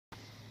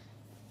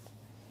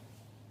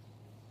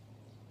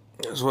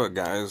Guess what,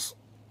 guys?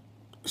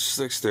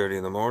 6:30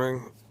 in the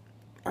morning.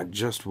 I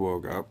just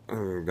woke up. I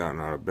haven't even gotten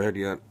out of bed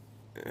yet.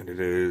 And it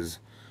is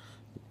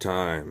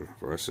time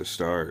for us to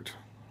start.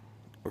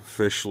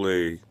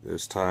 Officially,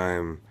 this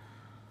time,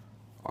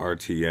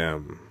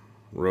 RTM.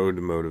 Road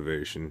to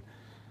Motivation.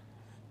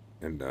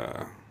 And,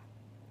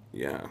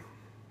 yeah.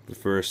 But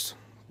first,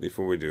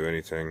 before we do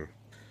anything,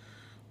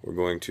 we're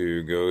going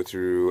to go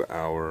through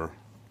our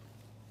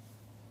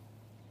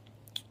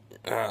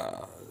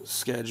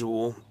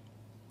schedule.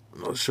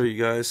 I'll show you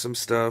guys some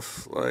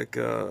stuff like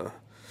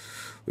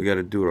we got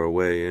to do our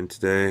way in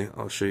today.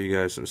 I'll show you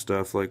guys some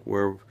stuff like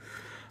where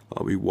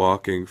I'll be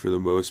walking for the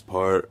most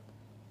part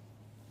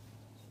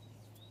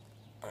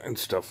and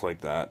stuff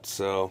like that.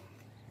 So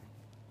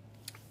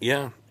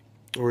yeah,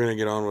 we're gonna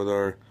get on with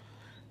our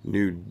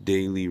new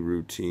daily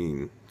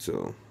routine.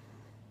 So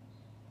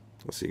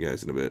I'll see you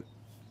guys in a bit.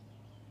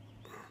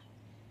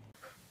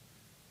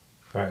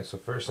 Alright, so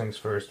first things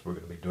first, we're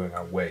going to be doing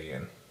our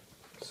weigh-in.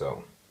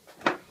 So,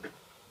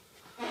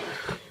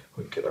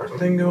 we get our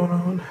thing going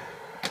on.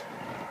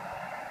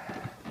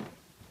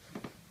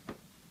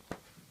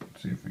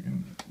 Let's see if we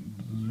can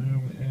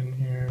zoom in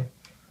here.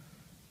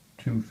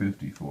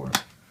 254.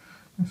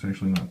 That's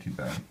actually not too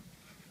bad.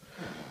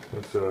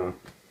 That's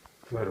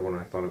better than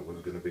I thought it was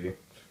going to be.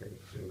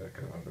 Zoom that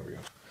kind of, there we go.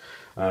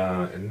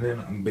 And then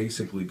I'm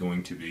basically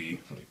going to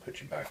be, let me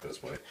put you back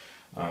this way.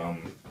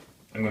 I'm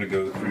going to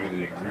go through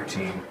the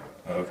routine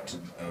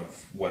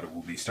of what it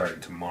will be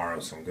starting tomorrow.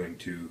 So I'm going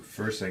to,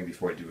 first thing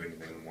before I do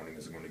anything in the morning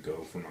is I'm going to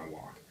go for my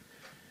walk.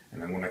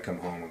 And then when I come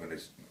home, I'm going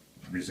to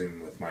resume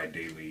with my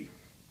daily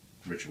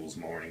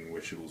morning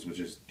rituals,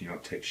 which is,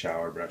 take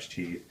shower, brush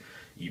teeth,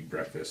 eat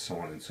breakfast, so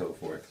on and so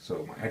forth.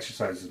 So my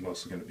exercise is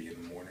mostly going to be in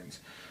the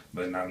mornings.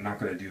 But I'm not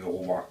going to do the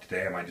whole walk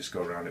today. I might just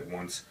go around it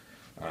once.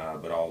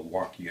 But I'll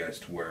walk you guys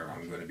to where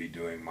I'm going to be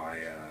doing my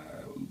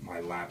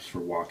laps for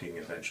walking,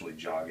 eventually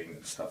jogging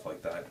and stuff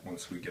like that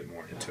once we get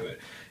more into it.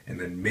 And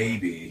then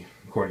maybe,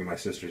 according to my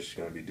sister, she's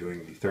going to be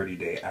doing the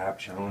 30-day app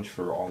challenge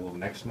for all of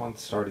next month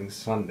starting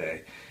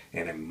Sunday.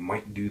 And I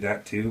might do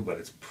that too, but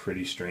it's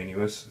pretty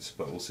strenuous,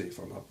 but we'll see if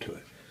I'm up to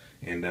it.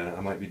 And I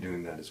might be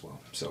doing that as well.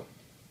 So,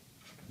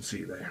 we'll see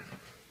you there.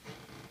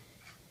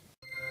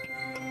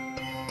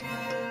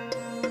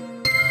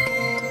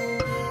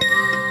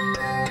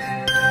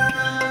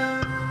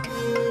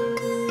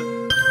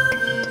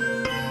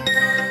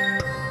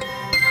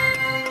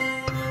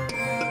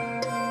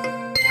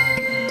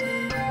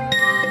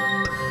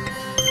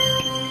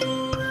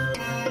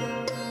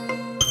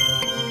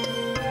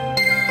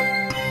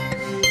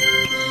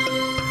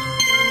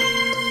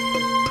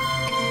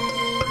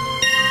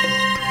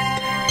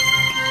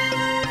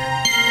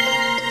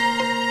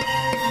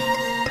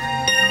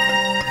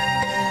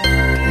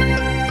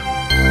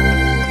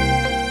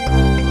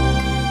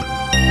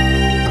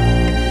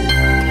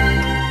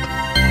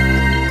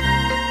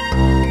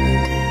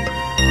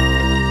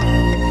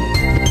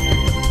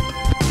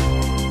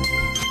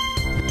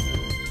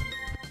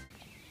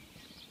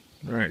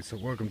 Alright, so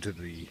welcome to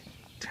the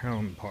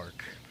town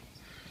park.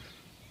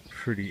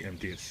 Pretty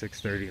empty at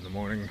 6:30 in the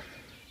morning.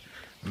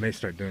 I may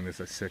start doing this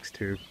at 6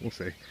 too, we'll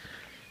see.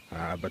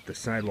 But the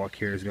sidewalk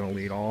here is going to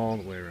lead all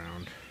the way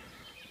around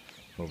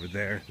over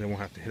there. Then we'll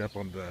have to hit up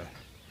on the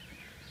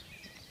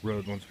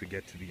road once we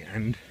get to the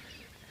end.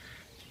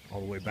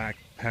 All the way back,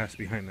 past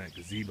behind that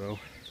gazebo.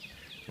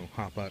 We'll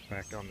hop up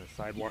back on the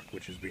sidewalk,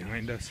 which is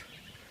behind us.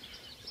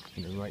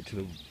 And then right to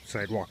the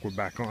sidewalk we're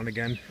back on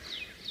again.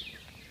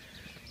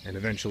 And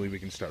eventually we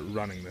can start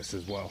running this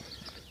as well,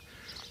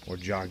 or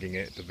jogging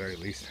it at the very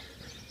least.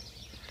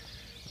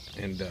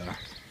 And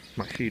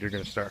my feet are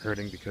going to start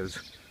hurting because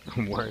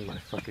I'm wearing my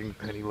fucking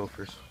penny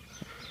loafers.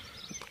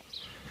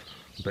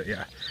 But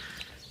yeah,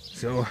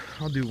 so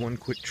I'll do one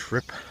quick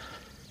trip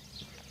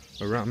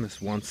around this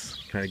once,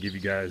 kind of give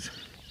you guys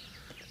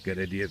a good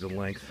idea of the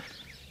length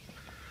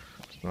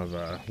of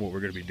what we're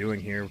going to be doing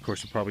here. Of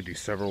course, we'll probably do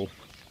several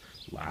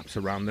laps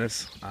around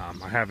this.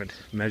 I haven't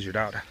measured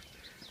out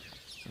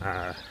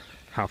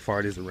how far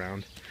it is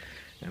around,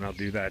 and I'll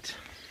do that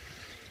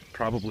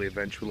probably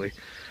eventually,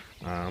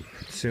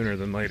 sooner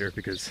than later,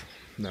 because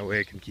that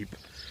way I can keep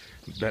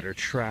better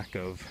track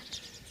of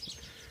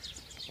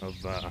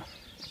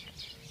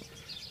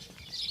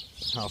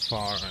how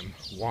far I'm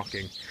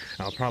walking.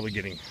 I'll probably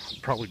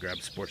grab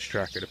a sports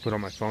tracker to put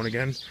on my phone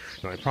again.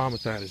 The only problem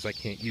with that is I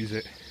can't use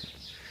it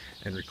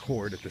and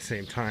record at the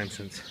same time,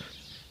 since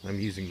I'm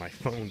using my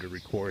phone to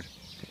record,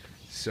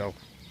 so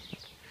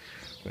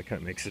that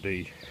kind of makes it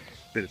a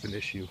bit of an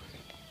issue.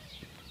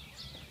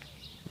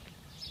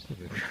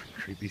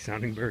 Creepy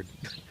sounding bird.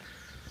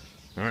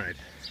 Alright.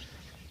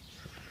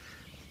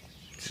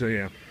 So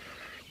yeah.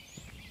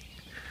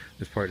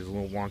 This part is a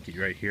little wonky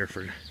right here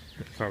for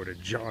if I were to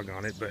jog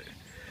on it, but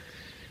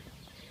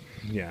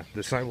yeah,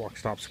 the sidewalk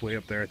stops way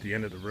up there at the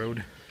end of the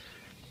road.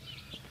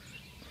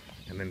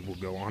 And then we'll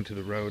go onto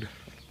the road.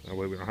 That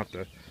way we don't have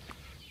to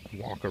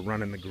walk or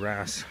run in the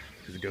grass,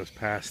 because it goes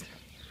past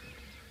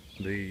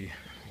the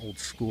old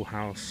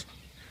schoolhouse,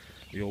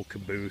 the old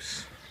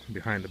caboose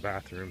behind the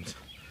bathrooms,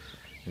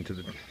 into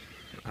the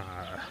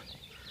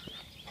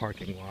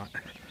parking lot.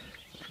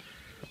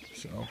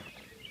 So.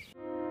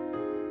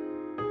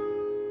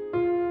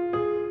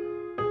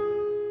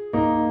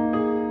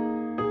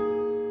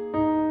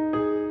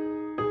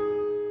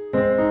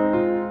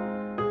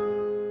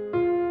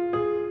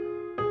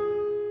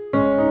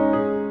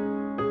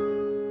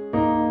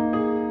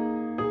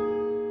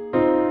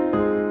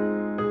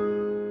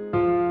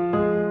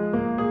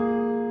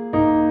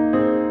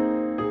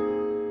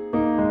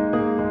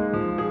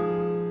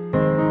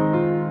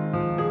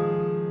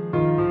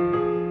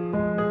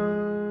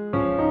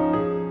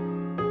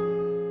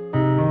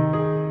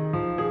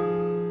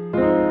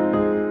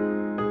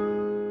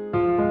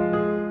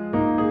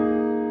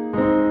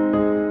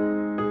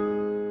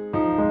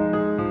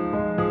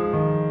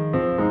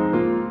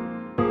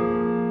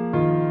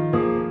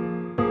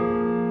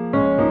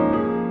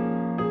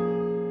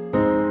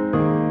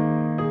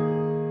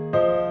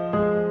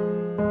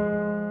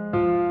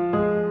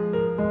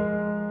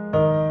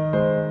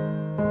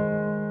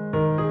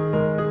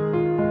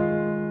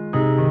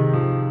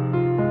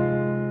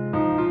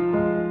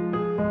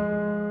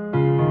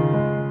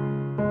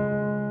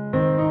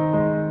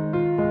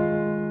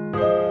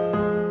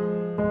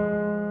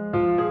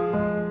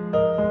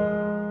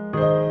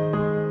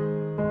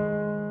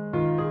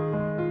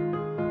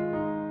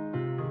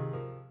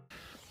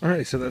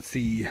 Alright, so that's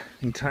the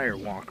entire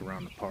walk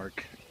around the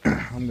park.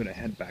 I'm gonna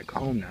head back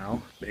home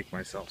now, make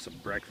myself some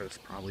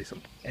breakfast, probably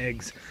some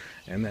eggs,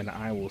 and then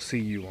I will see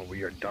you when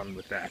we are done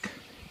with that.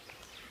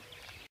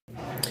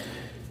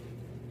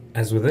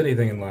 As with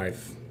anything in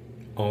life,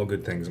 all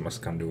good things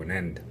must come to an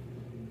end.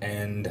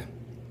 And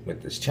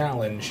with this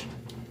challenge,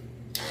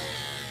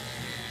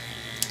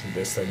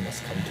 this thing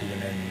must come to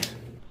an end.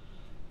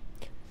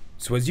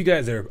 So as you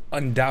guys are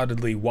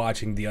undoubtedly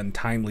watching the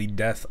untimely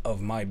death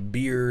of my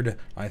beard,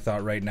 I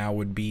thought right now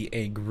would be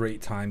a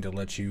great time to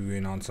let you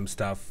in on some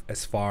stuff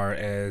as far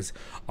as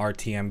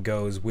RTM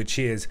goes, which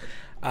is,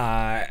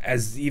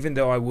 even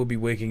though I will be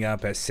waking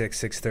up at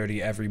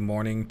 6:30 every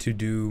morning to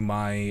do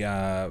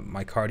my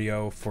my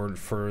cardio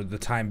for the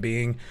time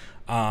being,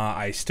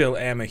 I still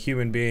am a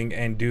human being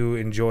and do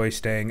enjoy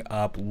staying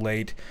up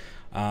late.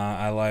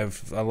 I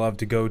love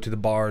to go to the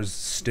bars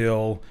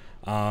still.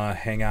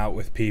 Hang out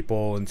with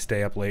people and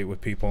stay up late with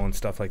people and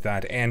stuff like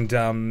that.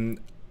 And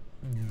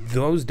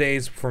those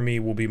days for me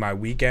will be my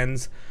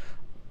weekends,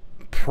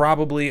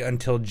 probably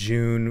until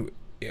June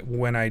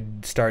when I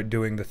start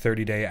doing the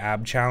 30-day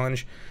ab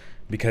challenge,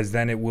 because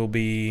then it will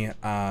be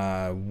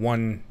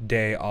 1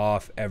 day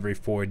off every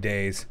 4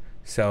 days.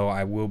 So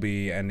I will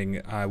be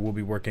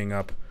working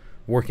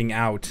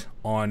out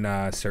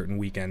on certain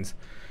weekends.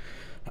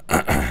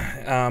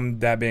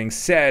 That being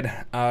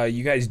said,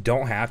 you guys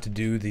don't have to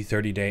do the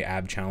 30-day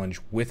ab challenge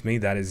with me.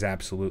 That is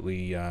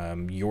absolutely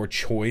your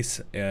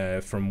choice.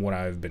 From what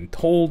I've been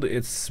told,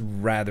 it's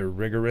rather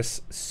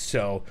rigorous.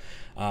 So,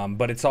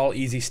 but it's all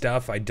easy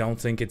stuff. I don't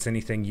think it's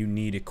anything you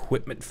need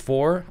equipment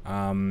for.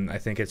 I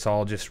think it's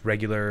all just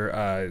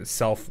regular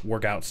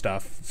self-workout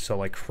stuff. So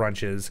like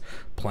crunches,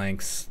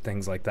 planks,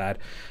 things like that.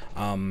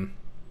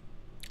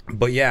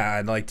 But yeah,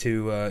 I'd like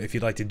to, if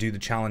you'd like to do the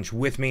challenge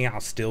with me,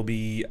 I'll still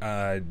be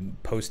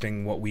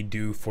posting what we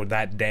do for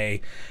that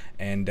day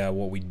and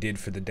what we did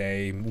for the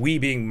day. We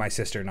being my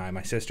sister and I.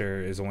 My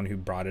sister is the one who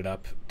brought it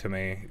up to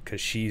me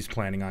because she's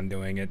planning on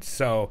doing it.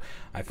 So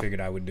I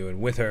figured I would do it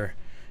with her.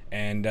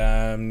 And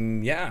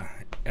yeah,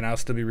 and I'll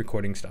still be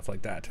recording stuff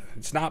like that.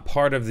 It's not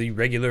part of the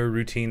regular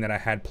routine that I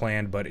had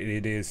planned, but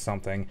it is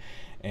something.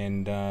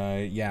 And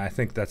yeah, I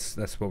think that's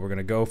what we're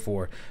gonna go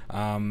for.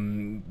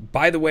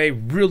 By the way,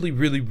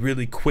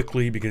 really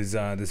quickly, because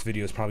this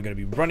video is probably gonna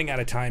be running out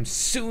of time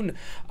soon.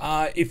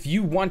 If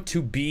you want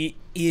to be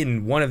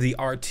in one of the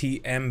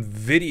RTM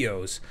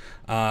videos,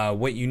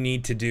 what you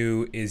need to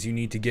do is you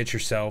need to get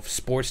yourself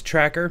Sports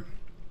Tracker,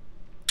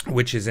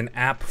 which is an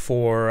app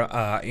for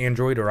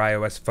Android or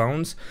iOS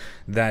phones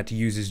that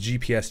uses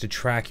GPS to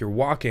track your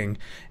walking,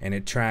 and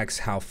it tracks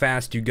how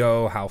fast you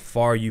go, how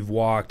far you've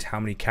walked, how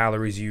many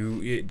calories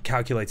it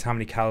calculates how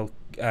many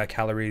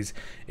calories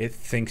it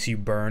thinks you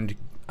burned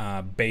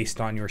based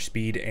on your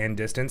speed and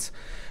distance.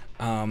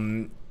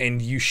 And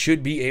you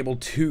should be able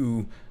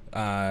to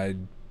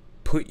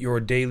put your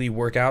daily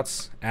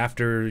workouts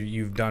after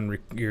you're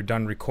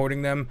done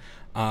recording them,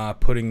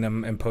 putting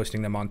them and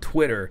posting them on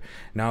Twitter.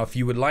 Now, if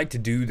you would like to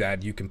do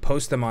that, you can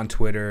post them on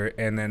Twitter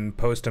and then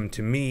post them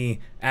to me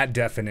at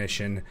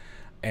Deafinition,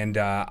 and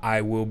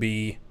I will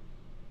be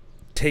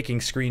taking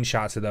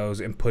screenshots of those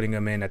and putting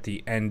them in at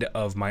the end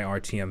of my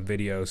RTM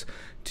videos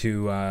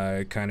to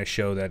kind of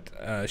show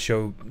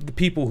the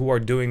people who are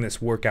doing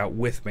this workout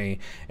with me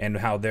and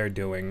how they're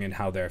doing and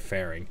how they're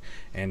faring,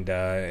 and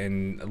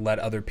let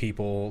other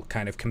people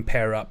kind of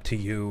compare up to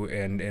you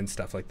and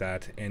stuff like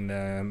that,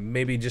 and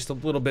maybe just a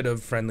little bit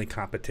of friendly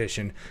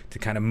competition to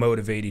kind of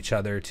motivate each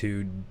other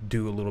to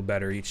do a little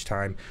better each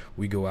time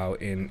we go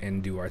out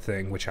and do our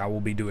thing, which I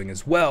will be doing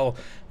as well,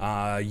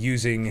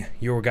 using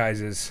your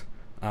guys's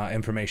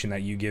information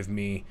that you give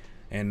me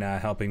and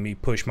helping me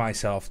push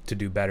myself to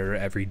do better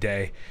every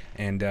day,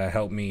 and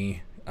help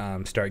me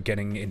start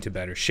getting into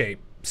better shape.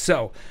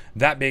 So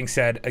that being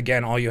said,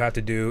 again, all you have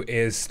to do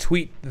is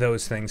tweet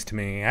those things to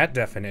me at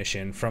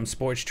Deafinition from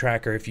Sports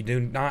Tracker. If you do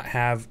not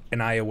have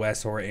an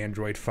iOS or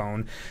Android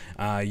phone,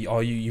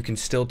 you can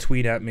still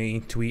tweet at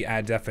me, tweet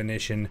at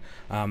Deafinition,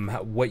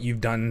 what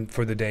you've done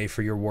for the day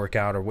for your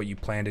workout, or what you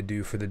plan to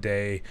do for the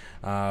day,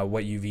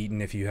 what you've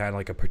eaten, if you had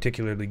like a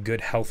particularly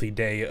good healthy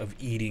day of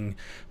eating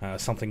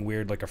something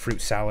weird like a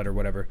fruit salad or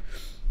whatever.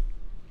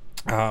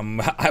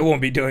 I won't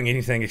be doing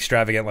anything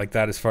extravagant like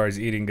that as far as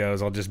eating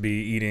goes. I'll just be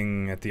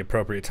eating at the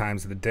appropriate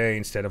times of the day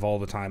instead of all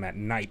the time at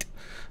night.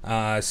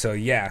 So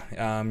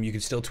yeah, you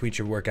can still tweet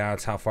your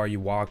workouts, how far you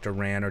walked or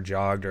ran or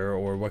jogged,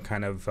 or what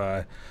kind of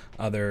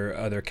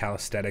other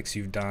calisthenics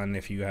you've done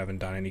if you haven't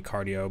done any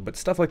cardio, but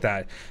stuff like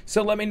that.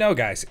 So let me know,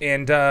 guys.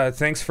 And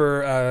thanks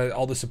for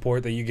all the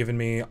support that you've given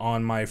me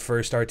on my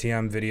first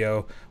RTM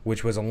video,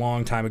 which was a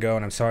long time ago,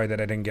 and I'm sorry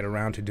that I didn't get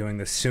around to doing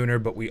this sooner,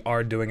 but we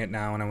are doing it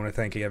now, and I want to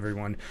thank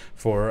everyone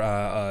for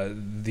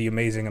the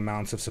amazing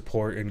amounts of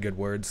support and good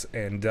words.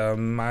 And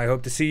I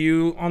hope to see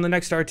you on the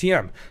next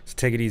RTM. So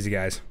take it easy,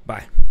 guys.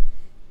 Bye.